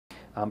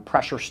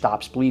Pressure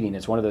stops bleeding.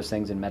 It's one of those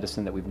things in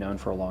medicine that we've known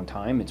for a long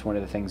time. It's one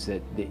of the things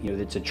that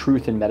it's a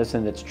truth in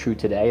medicine that's true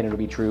today, and it'll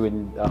be true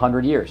in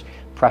 100 years.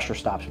 Pressure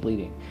stops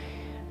bleeding.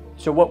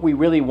 So what we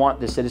really want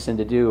the citizen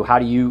to do, how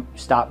do you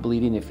stop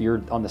bleeding if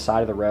you're on the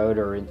side of the road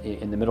or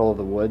in the middle of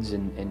the woods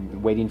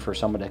and waiting for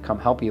someone to come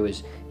help you,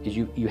 is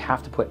you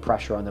have to put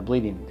pressure on the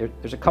bleeding.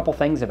 There's a couple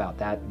things about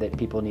that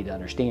people need to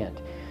understand.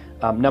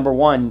 Number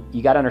one,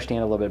 you got to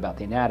understand a little bit about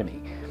the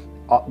anatomy.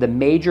 The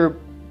major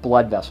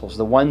blood vessels,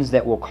 the ones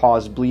that will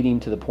cause bleeding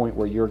to the point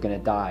where you're going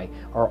to die,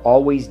 are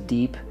always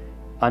deep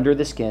under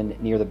the skin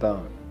near the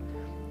bone.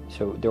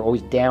 So they're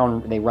always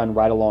down, they run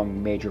right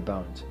along major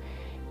bones.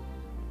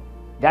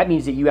 That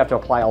means that you have to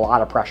apply a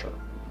lot of pressure.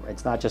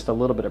 It's not just a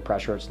little bit of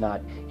pressure,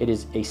 it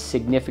is a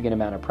significant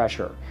amount of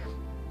pressure.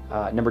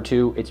 Number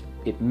two,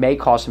 it may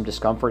cause some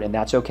discomfort, and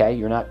that's okay.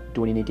 You're not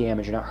doing any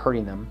damage, you're not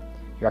hurting them,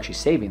 you're actually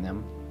saving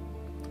them.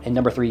 And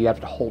number three, you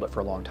have to hold it for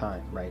a long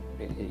time, right?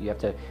 You have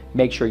to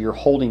make sure you're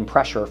holding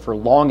pressure for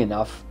long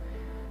enough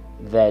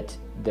that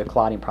the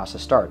clotting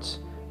process starts.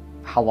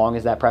 How long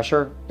is that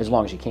pressure? As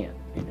long as you can.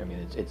 I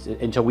mean, it's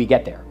until we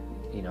get there,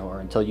 or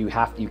until you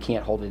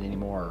can't hold it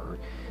anymore.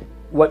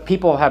 What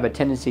people have a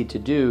tendency to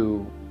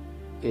do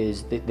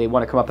is they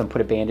want to come up and put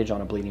a bandage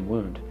on a bleeding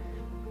wound.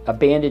 A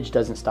bandage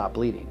doesn't stop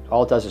bleeding.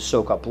 All it does is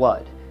soak up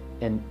blood.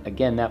 And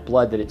again, that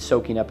blood that it's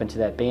soaking up into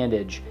that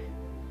bandage,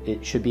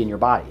 it should be in your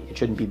body. It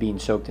shouldn't be being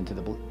soaked into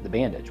the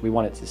bandage. We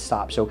want it to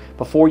stop. So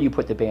before you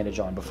put the bandage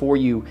on, before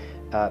you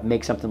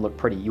make something look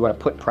pretty, you want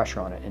to put pressure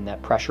on it, and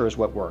that pressure is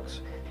what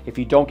works. If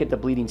you don't get the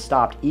bleeding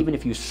stopped, even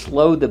if you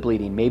slow the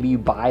bleeding, maybe you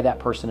buy that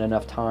person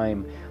enough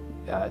time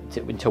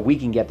until we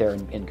can get there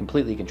and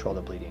completely control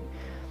the bleeding.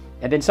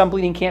 And then some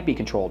bleeding can't be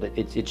controlled.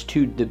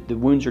 The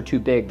wounds are too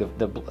big,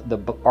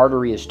 the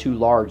artery is too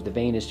large, the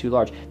vein is too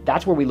large.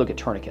 That's where we look at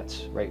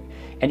tourniquets, right?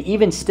 And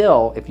even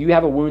still, if you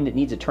have a wound that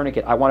needs a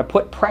tourniquet, I want to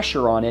put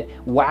pressure on it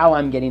while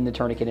I'm getting the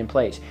tourniquet in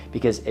place.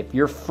 Because if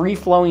you're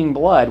free-flowing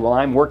blood while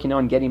I'm working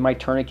on getting my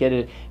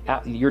tourniquet,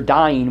 you're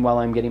dying while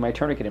I'm getting my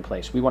tourniquet in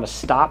place. We want to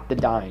stop the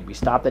dying. We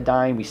stop the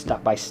dying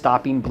by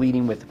stopping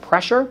bleeding with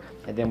pressure,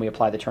 and then we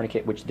apply the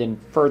tourniquet, which then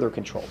further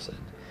controls it.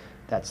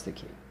 That's the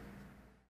key.